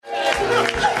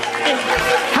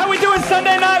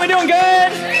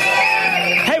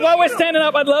we're standing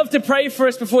up, I'd love to pray for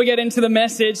us before we get into the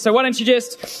message. So why don't you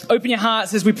just open your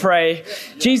hearts as we pray.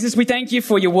 Jesus, we thank you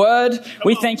for your word.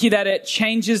 We thank you that it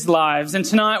changes lives. And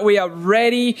tonight we are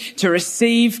ready to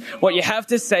receive what you have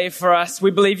to say for us.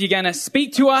 We believe you're going to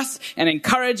speak to us and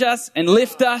encourage us and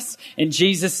lift us. In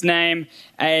Jesus' name,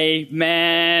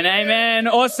 amen. Amen.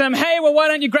 Awesome. Hey, well, why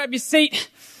don't you grab your seat?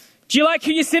 Do you like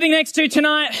who you're sitting next to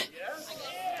tonight?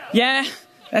 Yeah?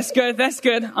 That's good. That's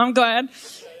good. I'm glad.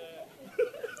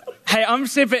 Hey, I'm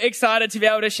super excited to be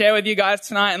able to share with you guys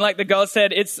tonight. And like the girl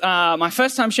said, it's my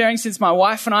first time sharing since my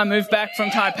wife and I moved back from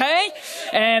Taipei.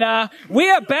 And we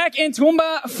are back in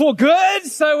Toowoomba for good.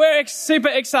 So we're super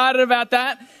excited about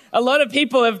that. A lot of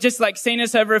people have just like seen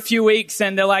us over a few weeks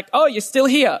and they're like, oh, you're still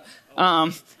here.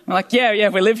 I'm like, yeah,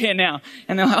 we live here now.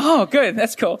 And they're like, oh, good,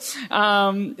 that's cool.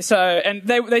 And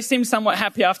they seemed somewhat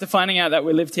happy after finding out that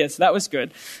we lived here, so that was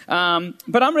good.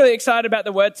 But I'm really excited about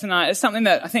the word tonight. It's something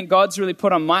that I think God's really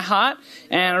put on my heart,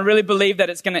 and I really believe that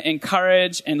it's going to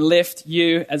encourage and lift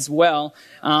you as well.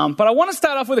 But I want to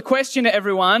start off with a question to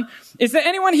everyone. Is there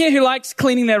anyone here who likes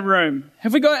cleaning their room?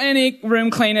 Have we got any room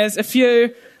cleaners? A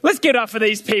few? Let's get up for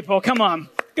these people. Come on.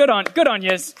 Good on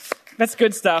yous. That's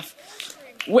good stuff.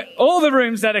 All the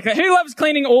rooms that are clean. Who loves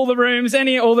cleaning all the rooms?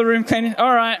 All the room cleaning?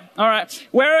 All right.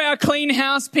 Where are our clean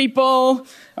house people?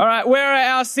 All right. Where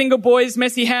are our single boys'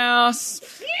 messy house?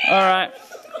 All right.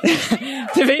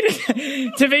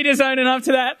 Tavita's owning up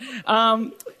to that.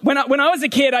 When I was a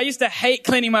kid, I used to hate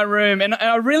cleaning my room, and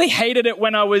I really hated it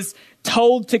when I was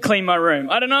told to clean my room.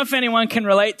 I don't know if anyone can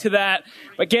relate to that,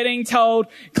 but getting told,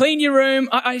 clean your room.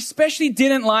 I especially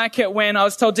didn't like it when I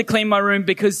was told to clean my room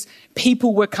because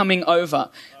people were coming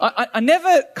over. I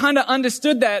never kind of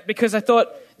understood that because I thought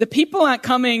the people aren't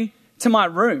coming to my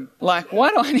room. Like,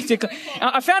 why do I need to clean?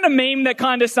 I found a meme that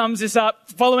kind of sums this up,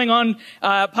 following on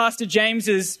Pastor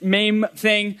James's meme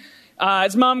thing.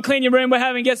 It's mum, clean your room, we're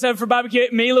having guests over for a barbecue,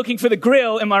 me looking for the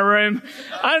grill in my room.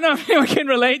 I don't know if anyone can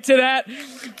relate to that.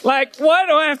 Like, why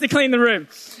do I have to clean the room?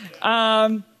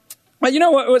 But you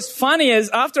know what's funny is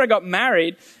after I got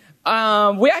married,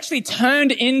 we actually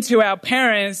turned into our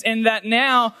parents in that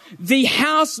now the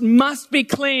house must be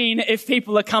clean if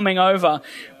people are coming over.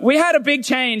 We had a big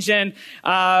change, and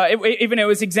it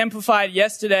was exemplified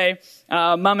yesterday.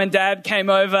 Mum and dad came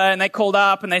over and they called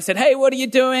up and they said, hey, what are you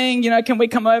doing? Can we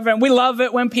come over? And we love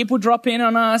it when people drop in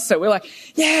on us. So we're like,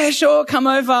 yeah, sure, come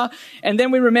over. And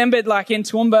then we remembered, like, in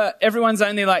Toowoomba, everyone's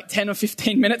only like 10 or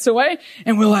 15 minutes away.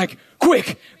 And we're like,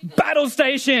 quick, battle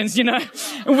stations, And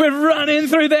we're running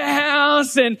through the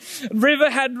house, and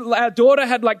our daughter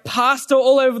had like pasta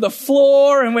all over the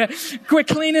floor, and we're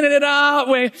cleaning it up.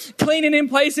 We're cleaning in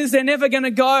places they're never going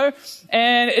to go.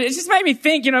 And it just made me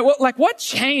think, what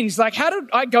changed? Like, how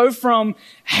did I go from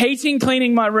hating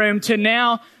cleaning my room to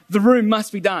now the room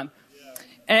must be done?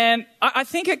 And I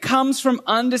think it comes from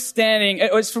understanding,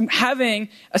 it was from having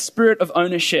a spirit of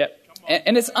ownership.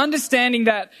 And it's understanding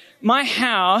that my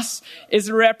house is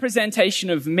a representation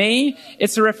of me.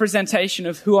 It's a representation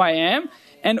of who I am.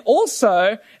 And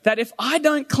also that if I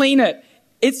don't clean it,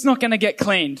 it's not going to get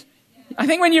cleaned. I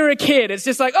think when you're a kid, it's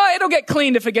just like, oh, it'll get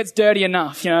cleaned if it gets dirty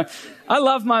enough. I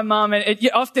love my mum, and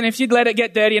often if you'd let it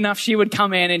get dirty enough, she would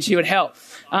come in and she would help.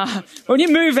 When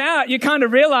you move out, you kind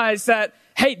of realize that,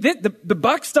 hey, the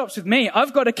buck stops with me.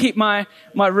 I've got to keep my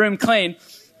room clean.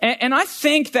 And I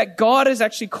think that God is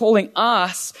actually calling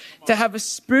us to have a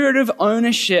spirit of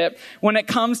ownership when it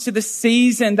comes to the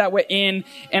season that we're in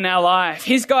our life.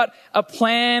 He's got a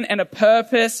plan and a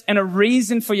purpose and a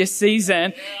reason for your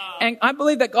season. And I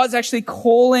believe that God's actually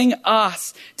calling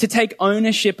us to take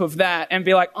ownership of that and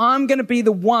be like, I'm going to be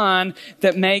the one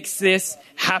that makes this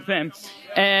happen.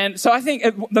 And so I think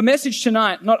the message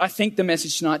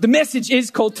is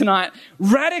called tonight,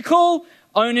 Radical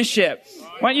Ownership.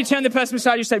 Why don't you turn the person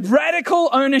beside you and say, radical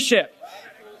ownership.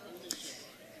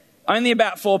 Only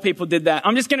about 4 people did that.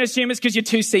 I'm just going to assume it's because you're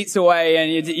 2 seats away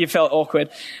and you felt awkward.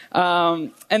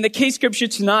 And the key scripture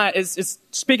tonight is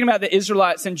speaking about the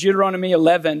Israelites in Deuteronomy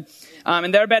 11.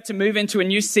 And they're about to move into a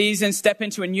new season, step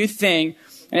into a new thing.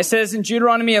 And it says in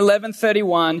Deuteronomy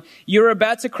 11:31, you're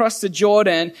about to cross the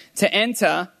Jordan to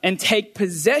enter and take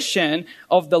possession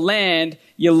of the land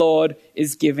your Lord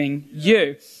is giving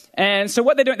you. And so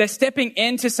what they're doing, they're stepping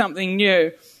into something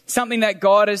new, something that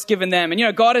God has given them.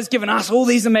 And God has given us all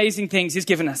these amazing things. He's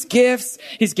given us gifts.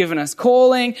 He's given us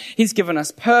calling. He's given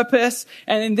us purpose.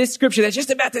 And in this scripture, they're just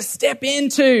about to step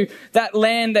into that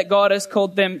land that God has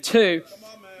called them to.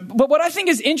 But what I think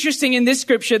is interesting in this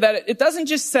scripture, that it doesn't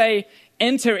just say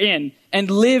enter in and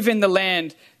live in the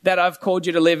land that I've called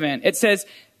you to live in. It says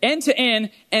enter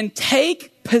in and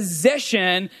take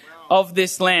possession of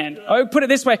this land. I would put it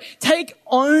this way: take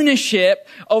ownership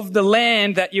of the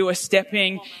land that you are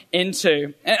stepping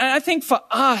into. And I think for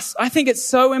us, I think it's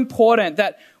so important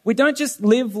that we don't just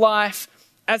live life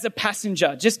as a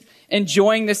passenger, just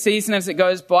enjoying the season as it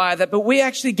goes by, but we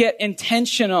actually get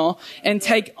intentional and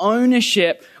take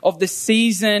ownership of the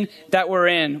season that we're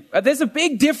in. There's a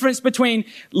big difference between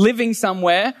living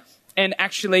somewhere and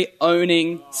actually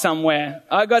owning somewhere.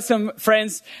 I got some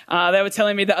friends, they were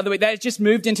telling me the other week, they just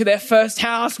moved into their first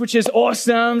house, which is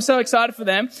awesome. So excited for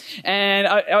them. And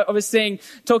I was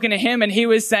talking to him, and he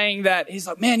was saying that, he's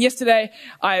like, man, yesterday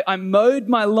I mowed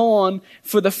my lawn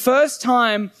for the first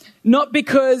time, not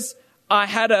because I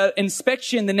had an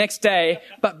inspection the next day,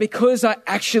 but because I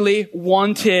actually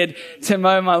wanted to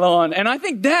mow my lawn. And I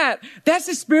think that's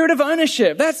the spirit of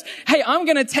ownership. That's, hey, I'm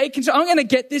going to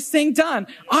get this thing done.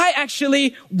 I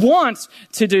actually want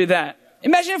to do that.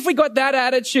 Imagine if we got that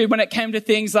attitude when it came to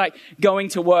things like going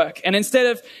to work. And instead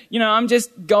of, I'm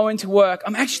just going to work,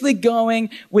 I'm actually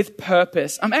going with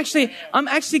purpose. I'm actually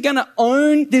going to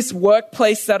own this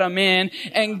workplace that I'm in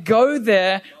and go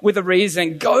there with a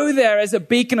reason. Go there as a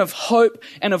beacon of hope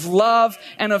and of love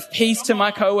and of peace to my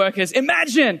coworkers.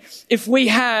 Imagine if we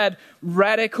had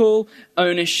radical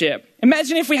ownership.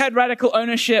 Imagine if we had radical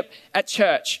ownership at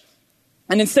church.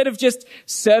 And instead of just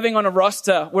serving on a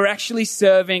roster, we're actually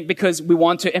serving because we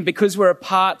want to and because we're a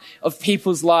part of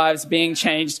people's lives being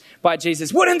changed by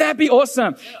Jesus. Wouldn't that be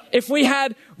awesome if we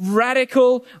had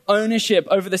radical ownership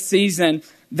over the season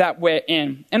that we're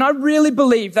in? And I really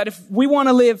believe that if we want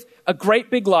to live a great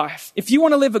big life, if you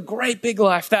want to live a great big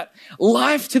life, that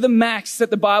life to the max that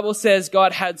the Bible says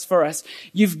God has for us,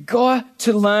 you've got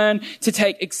to learn to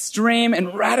take extreme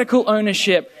and radical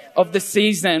ownership of the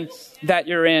season that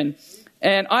you're in.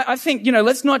 And I think,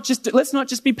 let's not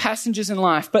just be passengers in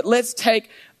life, but let's take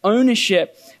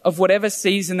ownership of whatever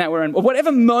season that we're in, or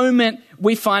whatever moment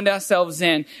we find ourselves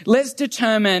in. Let's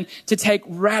determine to take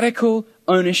radical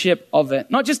ownership of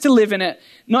it. Not just to live in it,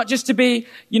 not just to be,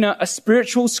 a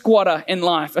spiritual squatter in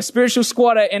life, a spiritual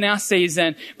squatter in our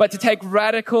season, but to take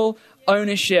radical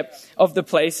ownership of the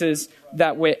places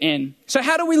that we're in. So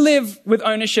how do we live with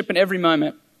ownership in every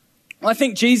moment? Well, I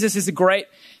think Jesus is a great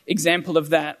example of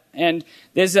that. And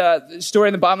there's a story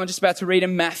in the Bible I'm just about to read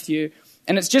in Matthew.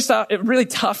 And it's just a really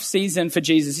tough season for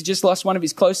Jesus. He just lost one of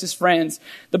his closest friends.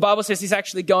 The Bible says he's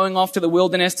actually going off to the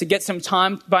wilderness to get some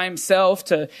time by himself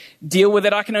to deal with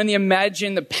it. I can only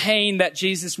imagine the pain that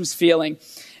Jesus was feeling.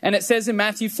 And it says in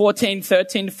Matthew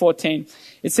 14:13-14,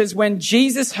 it says, when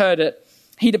Jesus heard it,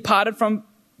 he departed from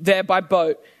there by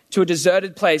boat to a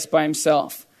deserted place by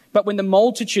himself. But when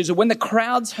the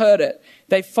crowds heard it,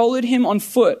 they followed him on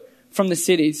foot from the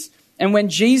cities. And when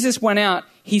Jesus went out,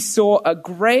 he saw a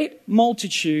great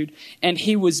multitude, and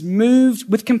he was moved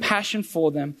with compassion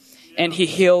for them, and he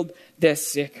healed their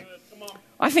sick.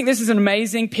 I think this is an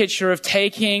amazing picture of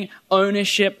taking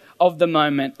ownership of the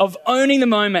moment, of owning the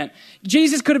moment.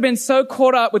 Jesus could have been so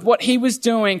caught up with what he was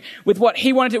doing, with what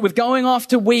he wanted to, with going off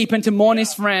to weep and to mourn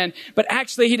his friend. But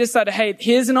actually he decided, hey,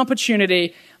 here's an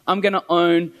opportunity. I'm going to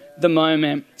own the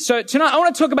moment. So tonight I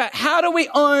want to talk about how do we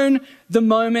own the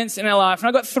moments in our life. And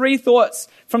I've got 3 thoughts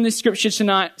from this scripture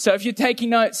tonight. So if you're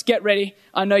taking notes, get ready.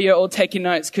 I know you're all taking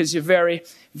notes because you're very,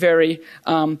 very,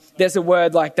 there's a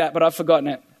word like that, but I've forgotten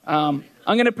it. I'm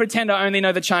going to pretend I only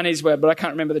know the Chinese word, but I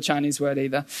can't remember the Chinese word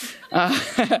either.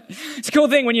 It's a cool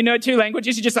thing when you know 2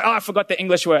 languages, you just say, I forgot the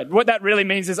English word. What that really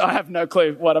means is I have no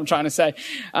clue what I'm trying to say.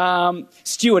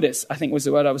 Stewardess, I think was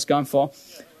the word I was going for.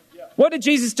 What did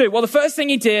Jesus do? Well, the first thing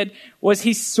he did was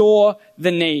he saw the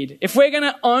need. If we're going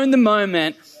to own the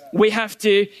moment, we have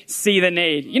to see the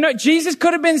need. Jesus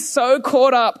could have been so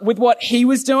caught up with what he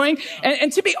was doing.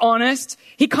 And to be honest,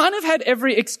 he kind of had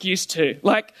every excuse to.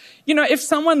 Like, if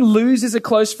someone loses a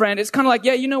close friend, it's kind of like,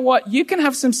 yeah, you know what? You can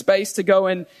have some space to go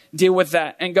and deal with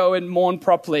that and go and mourn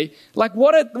properly. Like,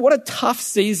 what a tough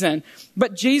season.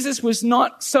 But Jesus was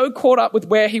not so caught up with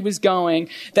where he was going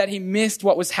that he missed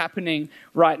what was happening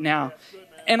right now.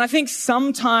 And I think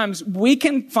sometimes we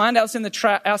can find ourselves in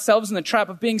the trap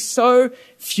of being so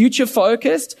future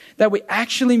focused that we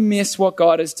actually miss what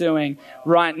God is doing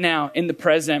right now in the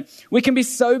present. We can be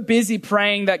so busy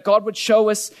praying that God would show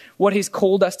us what he's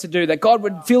called us to do, that God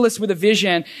would fill us with a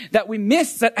vision, that we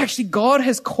miss that actually God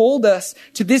has called us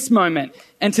to this moment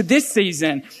and to this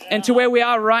season and to where we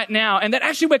are right now. And that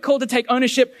actually we're called to take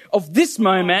ownership of this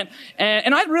moment.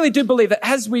 And I really do believe that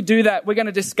as we do that, we're going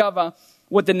to discover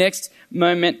what the next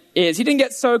moment is. He didn't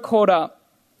get so caught up.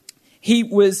 He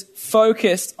was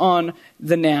focused on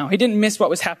the now. He didn't miss what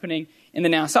was happening in the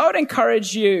now. So I would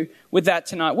encourage you with that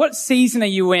tonight. What season are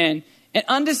you in? And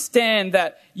understand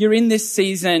that you're in this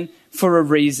season for a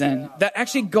reason. That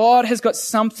actually God has got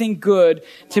something good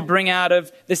to bring out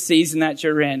of the season that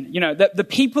you're in. You know, that the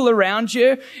people around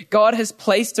you, God has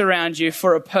placed around you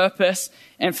for a purpose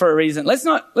and for a reason. Let's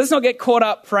not get caught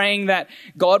up praying that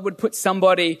God would put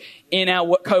somebody in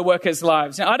our co-workers'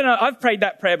 lives. Now, I don't know, I've prayed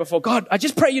that prayer before. God, I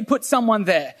just pray you'd put someone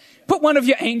there. Put one of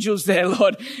your angels there,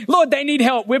 Lord. Lord, they need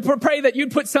help. We pray that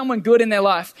you'd put someone good in their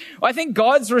life. I think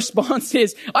God's response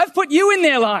is, I've put you in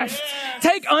their life.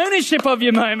 Take ownership of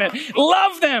your moment.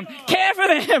 Love them. Care for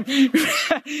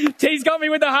them. T's got me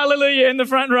with the hallelujah in the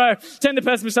front row. Turn to the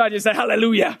person beside you and say,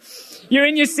 hallelujah. You're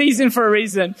in your season for a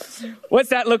reason. What's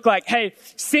that look like? Hey,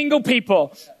 single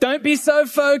people, don't be so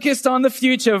focused on the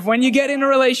future of when you get in a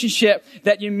relationship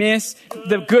that you miss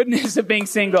the goodness of being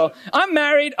single. I'm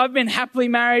married. I've been happily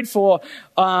married for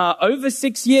over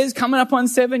 6 years, coming up on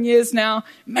 7 years now.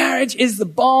 Marriage is the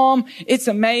bomb. It's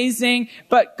amazing.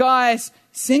 But guys,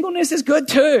 singleness is good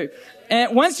too.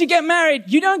 And once you get married,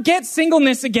 you don't get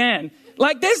singleness again.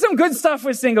 Like, there's some good stuff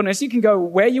with singleness. You can go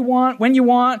where you want, when you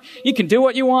want. You can do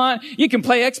what you want. You can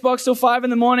play Xbox till 5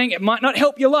 a.m. It might not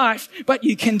help your life, but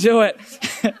you can do it.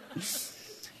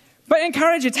 But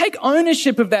encourage you, take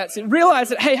ownership of that. So realize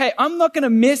that, hey, I'm not going to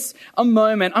miss a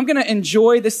moment. I'm going to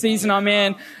enjoy the season I'm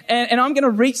in, and I'm going to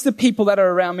reach the people that are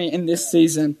around me in this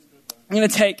season. I'm going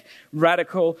to take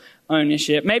radical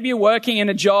ownership. Maybe you're working in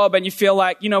a job and you feel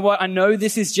like, you know what, I know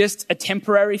this is just a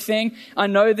temporary thing. I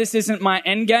know this isn't my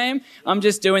end game. I'm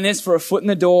just doing this for a foot in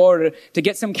the door to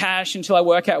get some cash until I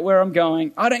work out where I'm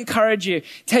going. I'd encourage you,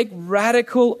 take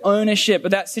radical ownership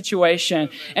of that situation.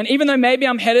 And even though maybe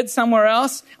I'm headed somewhere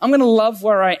else, I'm going to love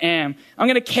where I am. I'm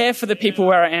going to care for the people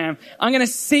where I am. I'm going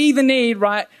to see the need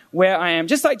right where I am.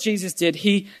 Just like Jesus did,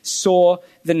 he saw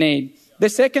the need. The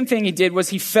second thing he did was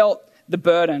he felt the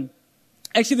burden.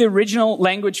 Actually, the original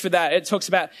language for that, it talks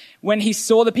about when he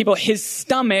saw the people, his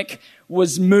stomach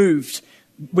was moved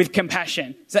with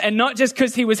compassion. So, and not just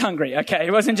because he was hungry, okay?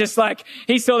 It wasn't just like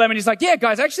he saw them and he's like, yeah,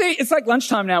 guys, actually, it's like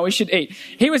lunchtime now. We should eat.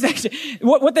 He was actually,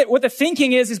 what the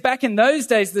thinking is back in those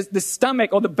days, the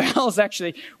stomach or the bowels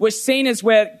actually was seen as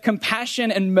where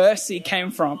compassion and mercy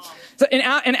came from. So in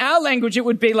our language, it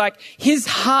would be like his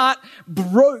heart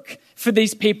broke for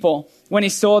these people when he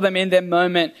saw them in their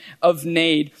moment of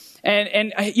need.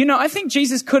 And you know, I think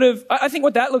Jesus could have, I think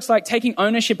what that looks like, taking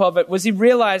ownership of it, was he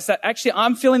realized that actually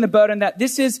I'm feeling the burden that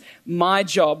this is my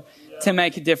job to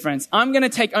make a difference. I'm going to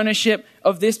take ownership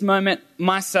of this moment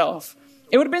myself.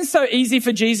 It would have been so easy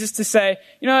for Jesus to say,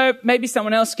 you know, maybe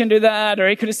someone else can do that. Or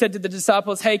he could have said to the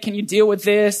disciples, hey, can you deal with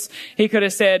this? He could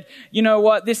have said, you know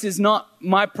what, this is not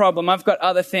my problem. I've got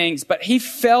other things. But he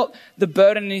felt the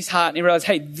burden in his heart and he realized,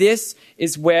 hey, this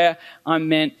is where I'm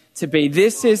meant to be.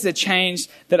 This is the change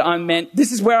that I'm meant.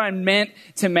 This is where I'm meant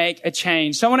to make a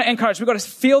change. So I want to encourage, we've got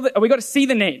to see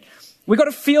the need. We've got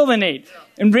to feel the need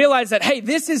and realize that, hey,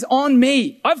 this is on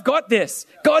me. I've got this.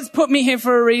 God's put me here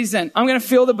for a reason. I'm going to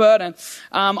feel the burden.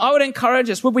 I would encourage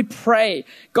us, would we pray,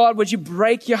 God, would you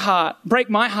break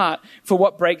my heart for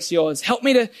what breaks yours? Help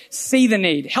me to see the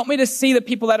need. Help me to see the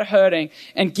people that are hurting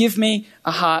and give me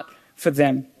a heart for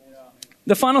them.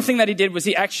 The final thing that he did was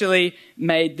he actually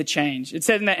made the change. It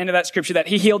said in the end of that scripture that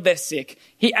he healed their sick.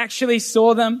 He actually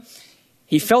saw them,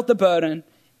 he felt the burden,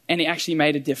 and he actually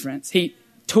made a difference. He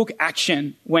took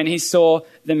action when he saw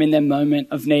them in their moment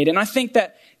of need. And I think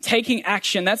that taking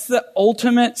action, that's the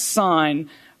ultimate sign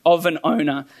of an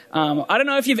owner. I don't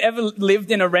know if you've ever lived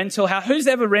in a rental house. Who's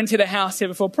ever rented a house here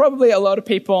before? Probably a lot of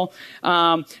people.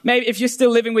 Maybe if you're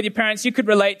still living with your parents, you could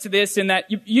relate to this in that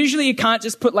usually you can't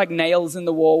just put like nails in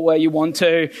the wall where you want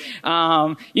to.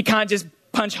 You can't just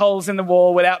punch holes in the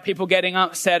wall without people getting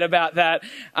upset about that.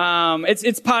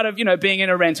 It's part of, you know, being in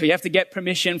a rental. You have to get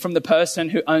permission from the person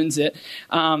who owns it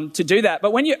to do that.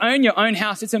 But when you own your own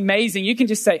house, it's amazing. You can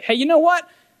just say, hey, you know what?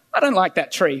 I don't like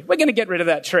that tree. We're going to get rid of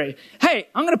that tree. Hey,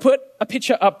 I'm going to put a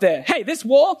picture up there. Hey, this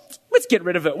wall, let's get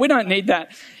rid of it. We don't need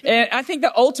that. And I think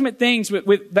the ultimate things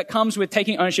that comes with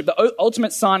taking ownership, the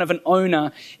ultimate sign of an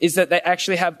owner is that they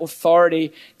actually have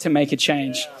authority to make a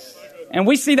change. And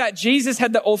we see that Jesus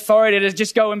had the authority to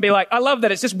just go and be like, I love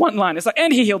that. It's just one line. It's like,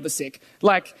 and he healed the sick.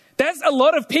 Like, that's a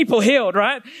lot of people healed,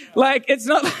 right? Like, it's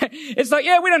like,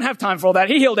 yeah, we don't have time for all that.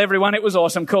 He healed everyone. It was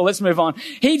awesome. Cool. Let's move on.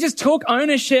 He just took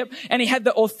ownership and he had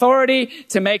the authority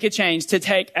to make a change, to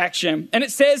take action. And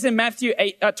it says in Matthew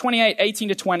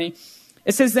 28:18-20,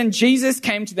 it says, then Jesus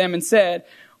came to them and said,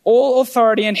 all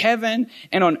authority in heaven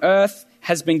and on earth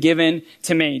has been given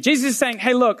to me. Jesus is saying,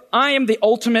 hey, look, I am the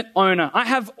ultimate owner. I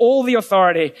have all the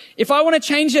authority. If I want to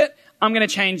change it, I'm going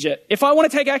to change it. If I want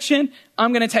to take action,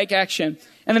 I'm going to take action.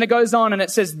 And then it goes on and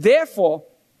it says, therefore,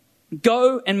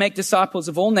 Go and make disciples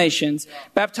of all nations,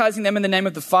 baptizing them in the name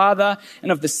of the Father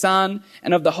and of the Son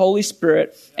and of the Holy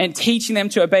Spirit, and teaching them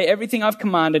to obey everything I've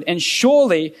commanded. And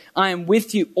surely I am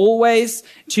with you always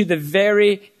to the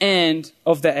very end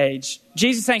of the age.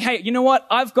 Jesus saying, hey, you know what?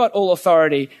 I've got all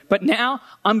authority, but now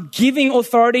I'm giving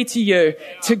authority to you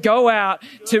to go out,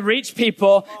 to reach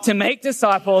people, to make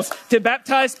disciples, to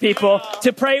baptize people,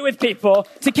 to pray with people,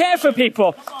 to care for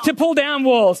people, to pull down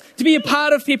walls, to be a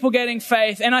part of people getting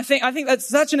faith. And I think that's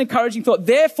such an encouraging thought.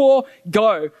 Therefore,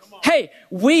 go. Hey,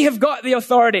 we have got the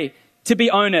authority to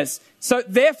be owners. So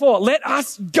therefore, let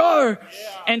us go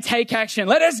and take action.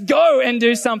 Let us go and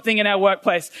do something in our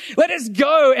workplace. Let us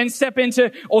go and step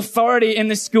into authority in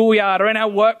the schoolyard or in our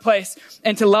workplace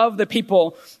and to love the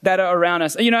people that are around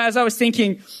us. You know, as I was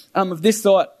thinking of this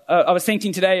thought, I was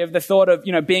thinking today of the thought of,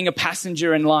 you know, being a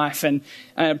passenger in life and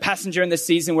a passenger in the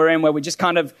season we're in where we're just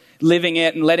kind of living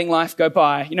it and letting life go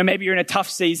by. You know, maybe you're in a tough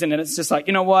season and it's just like,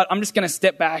 you know what, I'm just going to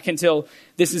step back until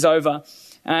this is over.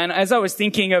 And as I was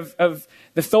thinking of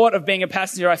the thought of being a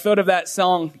passenger, I thought of that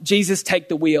song, Jesus Take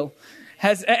the Wheel.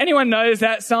 Has anyone knows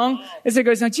that song? As it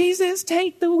goes on, Jesus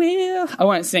Take the Wheel. I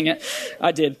won't sing it.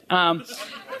 I did.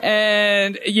 And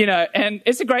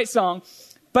it's a great song.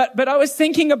 But I was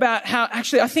thinking about how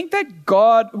actually I think that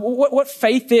God, what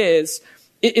faith is,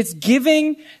 it's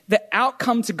giving the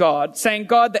outcome to God, saying,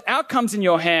 God, the outcome's in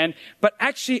your hand, but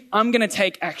actually I'm going to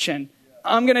take action.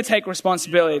 I'm going to take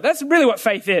responsibility. That's really what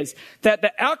faith is. That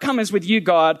the outcome is with you,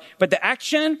 God, but the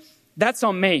action, that's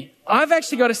on me. I've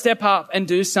actually got to step up and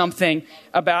do something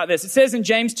about this. It says in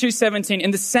James 2:17,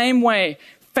 in the same way,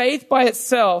 faith by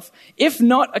itself, if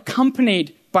not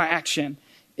accompanied by action,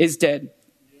 is dead.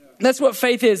 That's what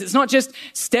faith is. It's not just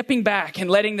stepping back and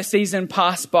letting the season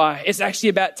pass by. It's actually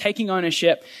about taking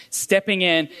ownership, stepping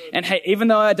in, and hey, even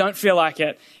though I don't feel like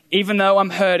it, even though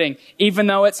I'm hurting, even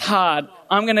though it's hard,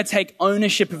 I'm going to take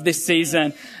ownership of this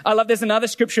season. I love there's another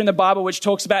scripture in the Bible which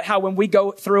talks about how when we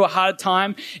go through a hard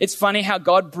time, it's funny how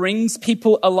God brings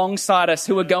people alongside us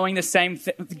who are going through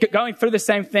the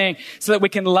same thing so that we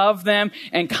can love them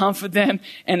and comfort them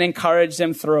and encourage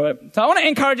them through it. So I want to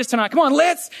encourage us tonight. Come on,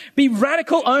 let's be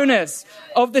radical owners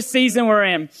of the season we're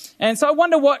in. And so I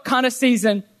wonder what kind of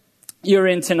season you're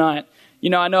in tonight. You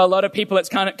know, I know a lot of people, it's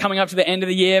kind of coming up to the end of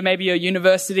the year. Maybe your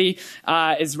university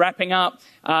is wrapping up.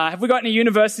 Have we got any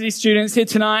university students here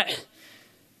tonight?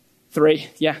 3.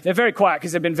 Yeah, they're very quiet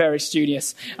because they've been very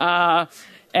studious.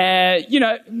 And, you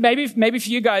know, maybe for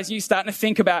you guys, you're starting to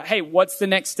think about, hey, what's the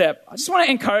next step? I just want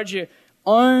to encourage you,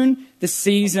 own the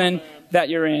season that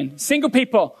you're in. Single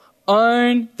people,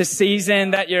 own the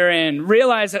season that you're in.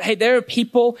 Realize that, hey, there are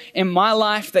people in my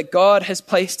life that God has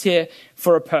placed here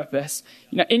for a purpose.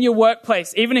 You know, in your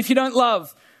workplace, even if you don't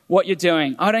love what you're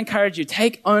doing, I would encourage you,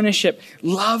 take ownership.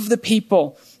 Love the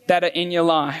people that are in your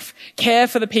life. Care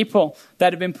for the people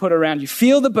that have been put around you.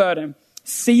 Feel the burden,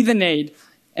 see the need,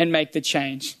 and make the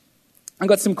change. I've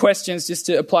got some questions just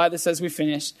to apply this as we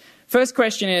finish. First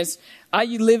question is, are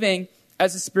you living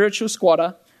as a spiritual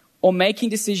squatter or making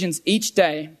decisions each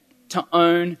day to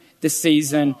own the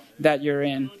season that you're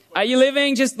in? Are you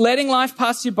living just letting life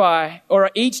pass you by? Or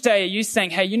each day are you saying,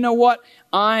 hey, you know what?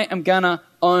 I am going to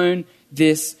own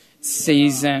this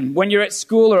season. When you're at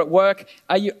school or at work,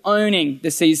 are you owning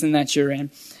the season that you're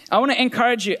in? I want to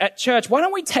encourage you at church. Why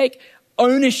don't we take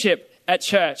ownership at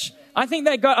church? I think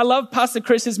I love Pastor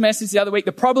Chris's message the other week,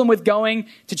 the problem with going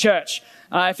to church.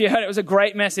 If you heard it, was a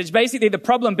great message. Basically, the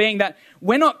problem being that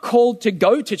we're not called to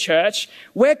go to church.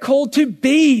 We're called to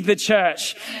be the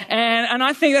church. And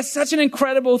I think that's such an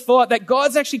incredible thought that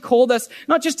God's actually called us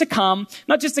not just to come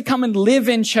and live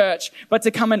in church, but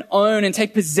to come and own and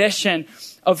take possession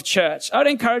of church. I would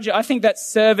encourage you. I think that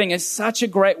serving is such a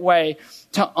great way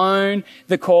to own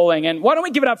the calling. And why don't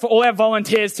we give it up for all our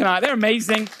volunteers tonight? They're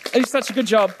amazing. They do such a good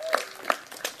job.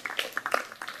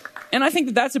 And I think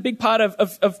that that's a big part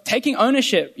of taking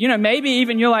ownership. You know, maybe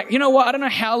even you're like, you know what, I don't know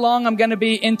how long I'm going to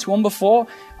be in Toowoomba for.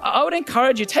 I would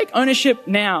encourage you, take ownership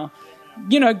now.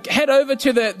 You know, head over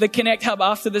to the Connect Hub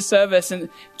after the service and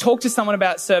talk to someone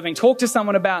about serving. Talk to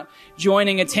someone about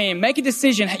joining a team. Make a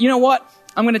decision. You know what?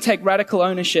 I'm going to take radical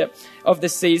ownership of the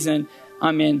season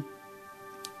I'm in.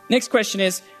 Next question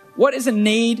is, what is a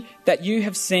need that you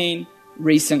have seen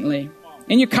recently?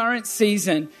 In your current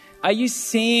season, are you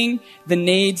seeing the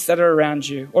needs that are around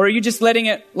you? Or are you just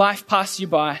letting life pass you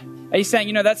by? Are you saying,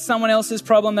 you know, that's someone else's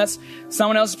problem. That's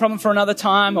someone else's problem for another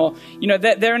time. Or, you know,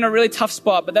 they're in a really tough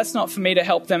spot, but that's not for me to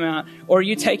help them out. Or are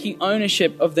you taking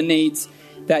ownership of the needs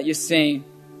that you're seeing?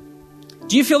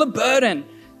 Do you feel the burden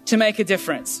to make a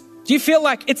difference? Do you feel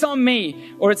like it's on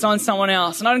me or it's on someone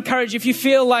else? And I'd encourage you, if you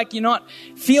feel like you're not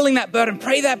feeling that burden,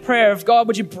 pray that prayer of, God,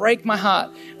 would you break my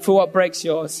heart for what breaks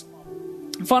yours?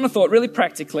 And final thought, really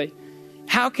practically,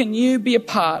 how can you be a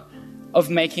part of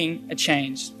making a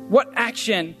change? What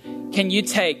action can you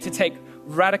take to take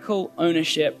radical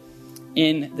ownership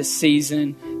in the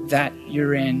season that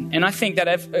you're in? And I think that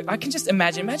I can just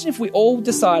imagine if we all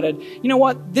decided, you know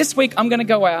what, this week I'm going to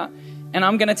go out and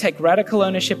I'm going to take radical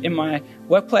ownership in my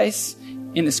workplace,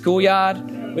 in the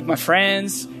schoolyard, with my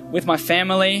friends, with my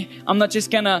family. I'm not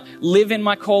just going to live in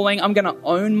my calling. I'm going to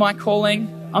own my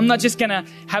calling. I'm not just going to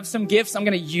have some gifts. I'm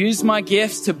going to use my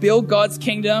gifts to build God's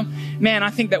kingdom. Man, I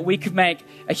think that we could make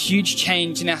a huge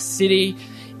change in our city,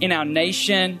 in our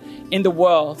nation, in the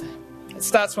world. It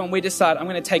starts when we decide I'm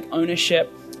going to take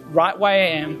ownership right where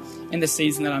I am in the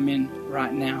season that I'm in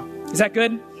right now. Is that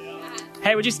good?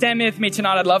 Hey, would you stand with me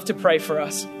tonight? I'd love to pray for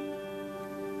us.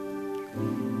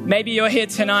 Maybe you're here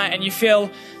tonight and you feel,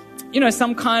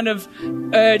 some kind of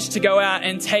urge to go out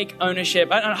and take ownership.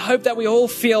 And I hope that we all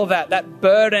feel that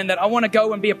burden that I want to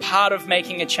go and be a part of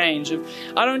making a change.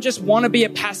 I don't just want to be a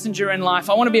passenger in life.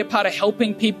 I want to be a part of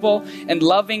helping people and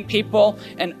loving people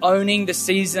and owning the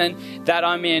season that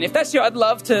I'm in. If that's you, I'd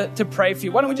love to pray for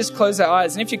you. Why don't we just close our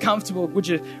eyes? And if you're comfortable, would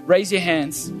you raise your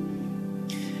hands?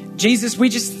 Jesus, we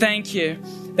just thank you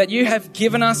that you have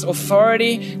given us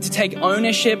authority to take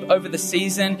ownership over the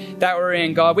season that we're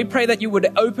in, God. We pray that you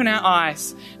would open our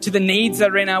eyes to the needs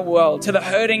that are in our world, to the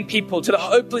hurting people, to the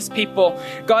hopeless people.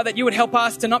 God, that you would help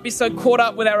us to not be so caught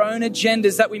up with our own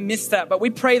agendas that we miss that. But we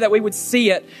pray that we would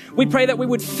see it. We pray that we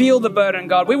would feel the burden,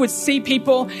 God. We would see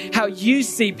people how you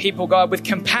see people, God, with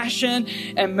compassion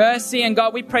and mercy. And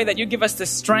God, we pray that you give us the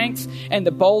strength and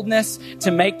the boldness to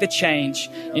make the change.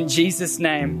 In Jesus'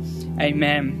 name,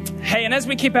 amen. Hey, and as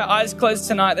we keep our eyes closed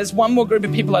tonight, there's one more group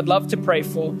of people I'd love to pray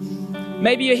for.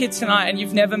 Maybe you're here tonight and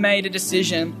you've never made a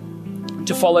decision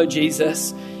to follow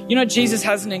Jesus. Jesus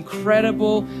has an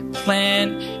incredible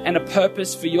plan and a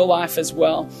purpose for your life as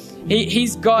well.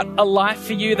 He's got a life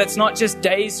for you that's not just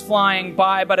days flying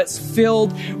by, but it's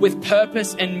filled with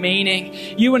purpose and meaning.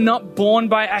 You were not born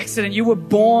by accident. You were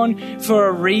born for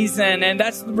a reason. And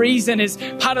that reason is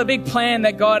part of the big plan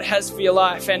that God has for your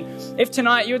life. And if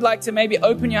tonight you would like to maybe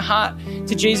open your heart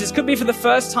to Jesus, could be for the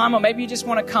first time, or maybe you just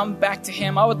want to come back to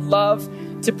him, I would love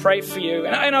to pray for you.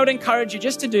 And I would encourage you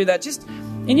just to do that. Just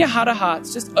in your heart of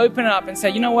hearts, just open it up and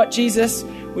say, you know what, Jesus,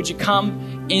 would you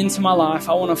come into my life?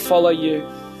 I want to follow you.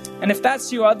 And if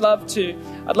that's you, I'd love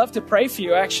to pray for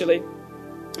you, actually.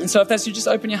 And so if that's you, just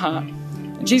open your heart.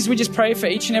 And Jesus, we just pray for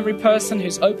each and every person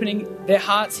who's opening their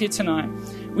hearts here tonight.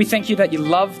 We thank you that you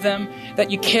love them,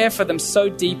 that you care for them so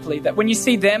deeply, that when you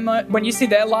see them, when you see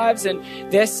their lives and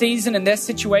their season and their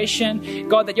situation,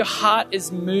 God, that your heart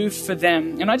is moved for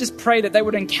them. And I just pray that they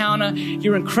would encounter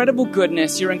your incredible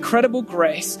goodness, your incredible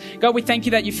grace. God, we thank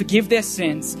you that you forgive their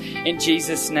sins. In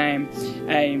Jesus' name,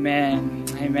 amen.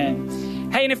 Amen.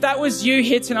 Hey, and if that was you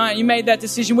here tonight, you made that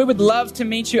decision, we would love to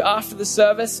meet you after the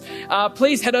service.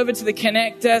 Please head over to the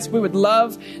Connect desk. We would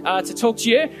love to talk to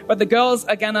you, but the girls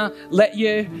are going to let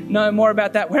you know more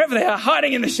about that wherever they are,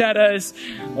 hiding in the shadows.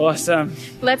 Awesome.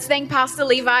 Let's thank Pastor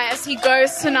Levi as he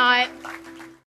goes tonight.